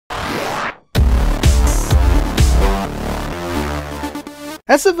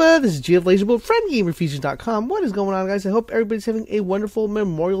Hessiva, this is G of LaserBolt from GamerFusion.com. What is going on, guys? I hope everybody's having a wonderful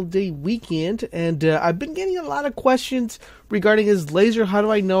Memorial Day weekend. And I've been getting a lot of questions regarding his laser. How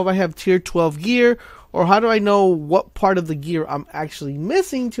do I know if I have tier 12 gear? Or how do I know what part of the gear I'm actually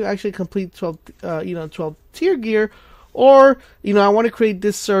missing to actually complete 12 tier gear? Or, I want to create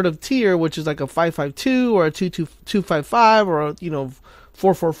this sort of tier, which is like a 552 or a 255 or a,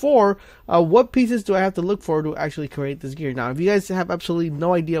 444. What pieces do I have to look for to actually create this gear? Now, if you guys have absolutely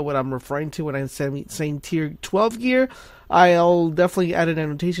no idea what I'm referring to when I'm saying tier 12 gear, I'll definitely add an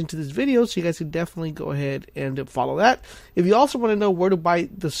annotation to this video, so you guys can definitely go ahead and follow that. If you also want to know where to buy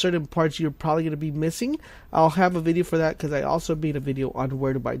the certain parts you're probably going to be missing, I'll have a video for that, because I also made a video on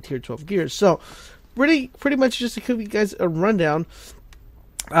where to buy tier 12 gear. So, pretty much just to give you guys a rundown.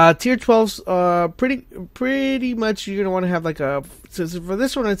 Tier 12's pretty much you're gonna want to have like a. So for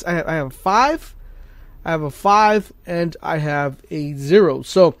this one, I have a 5, I have a 5, and I have a 0.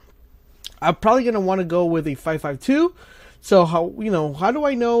 So I'm probably gonna want to go with a 552. So how do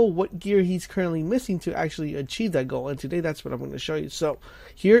I know what gear he's currently missing to actually achieve that goal? And today that's what I'm going to show you. So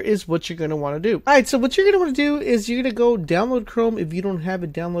here is what you're going to want to do. All right, so what you're going to want to do is you're going to go download Chrome if you don't have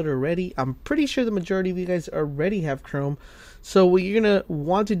it downloaded already. I'm pretty sure the majority of you guys already have Chrome. So what you're going to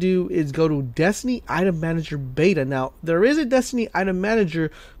want to do is go to Destiny Item Manager Beta. Now, there is a Destiny Item Manager,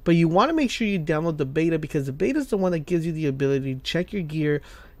 but you want to make sure you download the beta, because the beta is the one that gives you the ability to check your gear,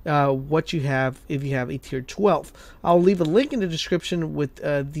 what you have if you have a tier 12. I'll leave a link in the description with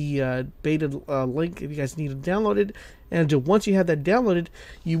the beta link if you guys need to download it. And once you have that downloaded,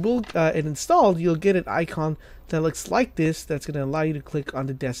 you will and installed, you'll get an icon that looks like this. That's going to allow you to click on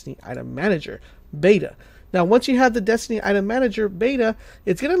the Destiny Item Manager Beta. Now, once you have the Destiny Item Manager Beta,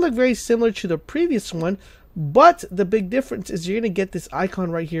 it's going to look very similar to the previous one. But the big difference is you're going to get this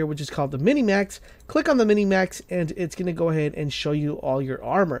icon right here, which is called the Minimax. Click on the Minimax, and it's going to go ahead and show you all your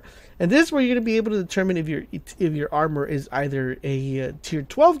armor. And this is where you're going to be able to determine if your armor is either a tier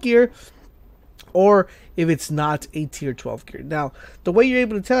 12 gear or if it's not a tier 12 gear. Now, the way you're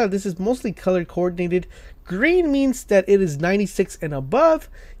able to tell, this is mostly color coordinated. Green means that it is 96 and above.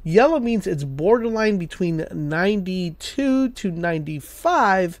 Yellow means it's borderline between 92 to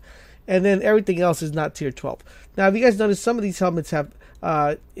 95. And then everything else is not tier 12. Now, if you guys notice, some of these helmets have,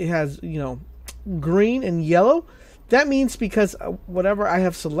 it has, green and yellow. That means because whatever I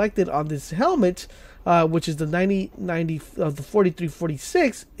have selected on this helmet, which is the the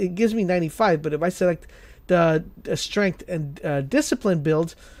 4346, it gives me 95. But if I select the strength and discipline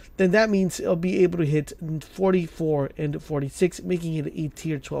build, then that means it'll be able to hit 44 and 46, making it a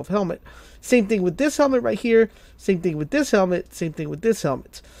tier 12 helmet. Same thing with this helmet right here. Same thing with this helmet. Same thing with this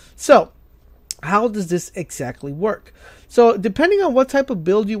helmet. So, how does this exactly work? So, depending on what type of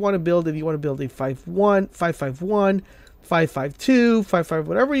build you want to build, if you want to build a 551, 552, 55,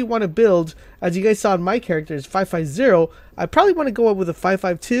 whatever you want to build, as you guys saw in my character is 550, I probably want to go up with a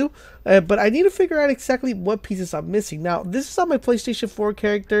 552, but I need to figure out exactly what pieces I'm missing. Now, this is on my PlayStation 4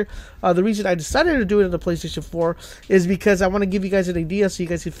 character. The reason I decided to do it on the PlayStation 4 is because I want to give you guys an idea so you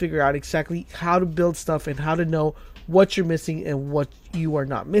guys can figure out exactly how to build stuff and how to know what you're missing and what you are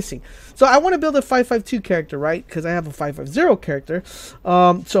not missing. So I want to build a 552 character, right? Because I have a 550 character.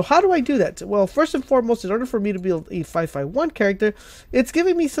 So how do I do that? Well, first and foremost, in order for me to build a 551 character, it's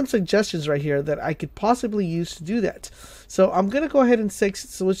giving me some suggestions right here that I could possibly use to do that. So I'm going to go ahead and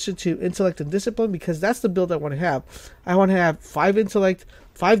switch it to intellect and discipline, because that's the build I want to have. I want to have 5 intellect,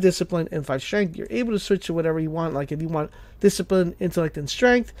 5 discipline, and 5 strength. You're able to switch to whatever you want. Like if you want discipline, intellect, and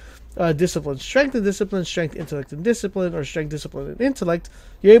strength, discipline, strength, and discipline, strength, intellect, and discipline, or strength, discipline, and intellect,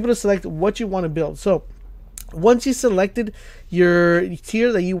 you're able to select what you want to build. So once you selected your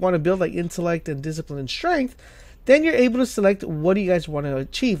tier that you want to build, like intellect and discipline and strength, then you're able to select what do you guys want to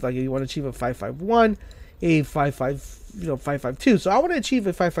achieve. Like if you want to achieve a 551, a 552. So I want to achieve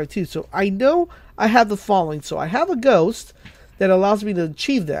a 552. So I know I have the following. So I have a ghost that allows me to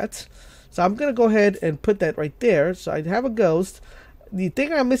achieve that. So I'm going to go ahead and put that right there. So I have a ghost. The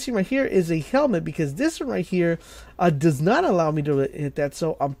thing I'm missing right here is a helmet, because this one right here does not allow me to hit that.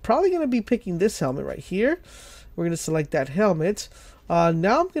 So I'm probably going to be picking this helmet right here. We're going to select that helmet.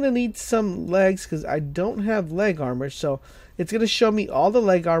 Now I'm going to need some legs, because I don't have leg armor. So it's going to show me all the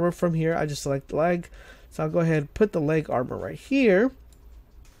leg armor from here. I just select leg. So I'll go ahead and put the leg armor right here.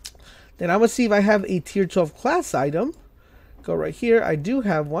 Then I'm going to see if I have a tier 12 class item. Go right here. I do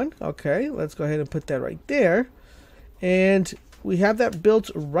have one. Okay, let's go ahead and put that right there. And we have that built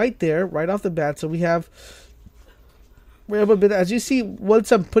right there, right off the bat. So we have a bit, as you see,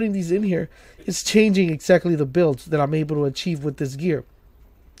 once I'm putting these in here, it's changing exactly the builds that I'm able to achieve with this gear.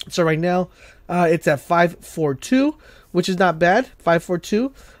 So right now, it's at 542, which is not bad.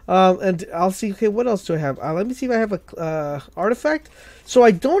 542. And I'll see. Okay, what else do I have? Let me see if I have a artifact. So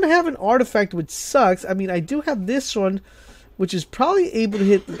I don't have an artifact, which sucks. I mean, I do have this one, which is probably able to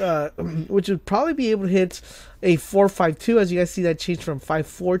hit. Which would probably be able to hit a 452. As you guys see, that changed from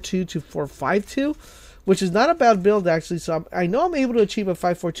 542 to 452, which is not a bad build actually. So I know I'm able to achieve a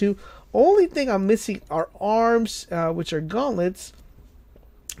 542. Only thing I'm missing are arms, which are gauntlets.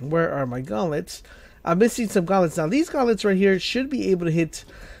 Where are my gauntlets? I'm missing some gauntlets. Now, these gauntlets right here should be able to hit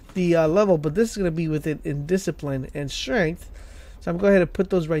the level, but this is going to be with it in discipline and strength. So I'm going to go ahead and put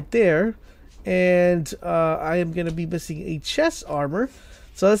those right there. And I am going to be missing a chest armor.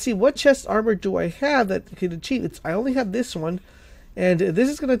 So let's see, what chest armor do I have that can achieve? I only have this one. And this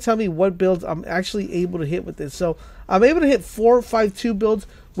is going to tell me what builds I'm actually able to hit with this. So I'm able to hit 452 builds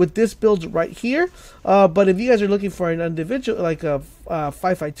with this build right here. But if you guys are looking for an individual, like a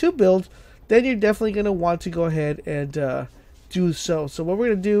 552 build, then you're definitely going to want to go ahead and do so. So what we're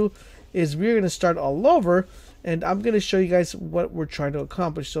going to do is we're going to start all over. And I'm going to show you guys what we're trying to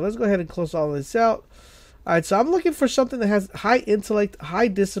accomplish. So let's go ahead and close all this out. All right, so I'm looking for something that has high intellect, high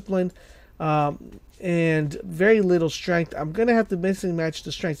discipline, and very little strength. I'm going to have to mix and match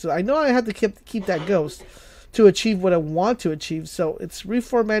the strength. So I know I have to keep that ghost to achieve what I want to achieve. So it's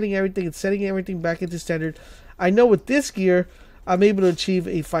reformatting everything. It's setting everything back into standard. I know with this gear, I'm able to achieve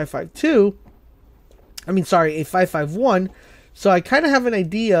a 552. I mean, sorry, a 551. So I kind of have an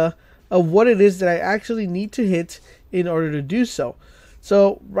idea of what it is that I actually need to hit in order to do so.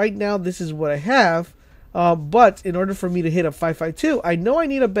 So right now, this is what I have. But in order for me to hit a 552, I know I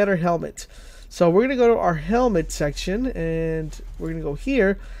need a better helmet. So we're going to go to our helmet section, and we're going to go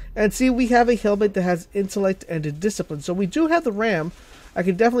here and see we have a helmet that has intellect and a discipline. So we do have the RAM. I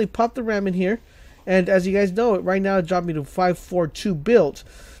can definitely pop the RAM in here. And as you guys know, right now it dropped me to 542 build.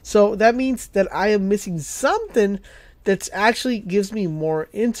 So that means that I am missing something that actually gives me more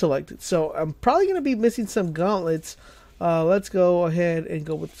intellect. So I'm probably going to be missing some gauntlets. Let's go ahead and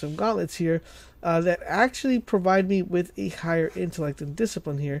go with some gauntlets here that actually provide me with a higher intellect and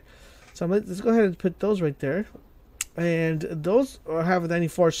discipline here. So let's go ahead and put those right there. And those have a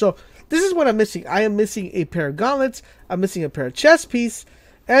 94. So this is what I'm missing. I am missing a pair of gauntlets. I'm missing a pair of chest piece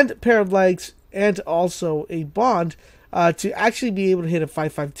and a pair of legs and also a bond to actually be able to hit a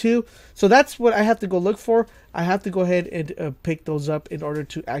 552. So that's what I have to go look for. I have to go ahead and pick those up in order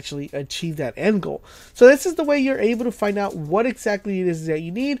to actually achieve that end goal. So this is the way you're able to find out what exactly it is that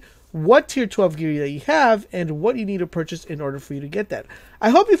you need, what tier 12 gear that you have, and what you need to purchase in order for you to get that. I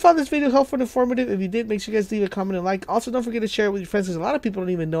hope you found this video helpful and informative. If you did, make sure you guys leave a comment and like. Also, don't forget to share it with your friends, because a lot of people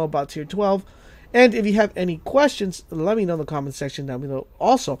don't even know about tier 12. And if you have any questions, let me know in the comment section down below.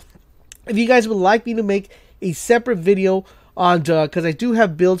 Also, if you guys would like me to make a separate video on, because I do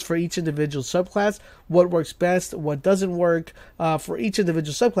have builds for each individual subclass, what works best, what doesn't work for each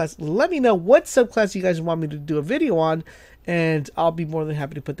individual subclass, let me know what subclass you guys want me to do a video on, and I'll be more than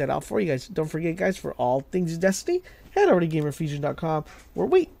happy to put that out for you guys. Don't forget, guys, for all things Destiny, head over to GamerFusion.com, where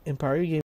we empower your game.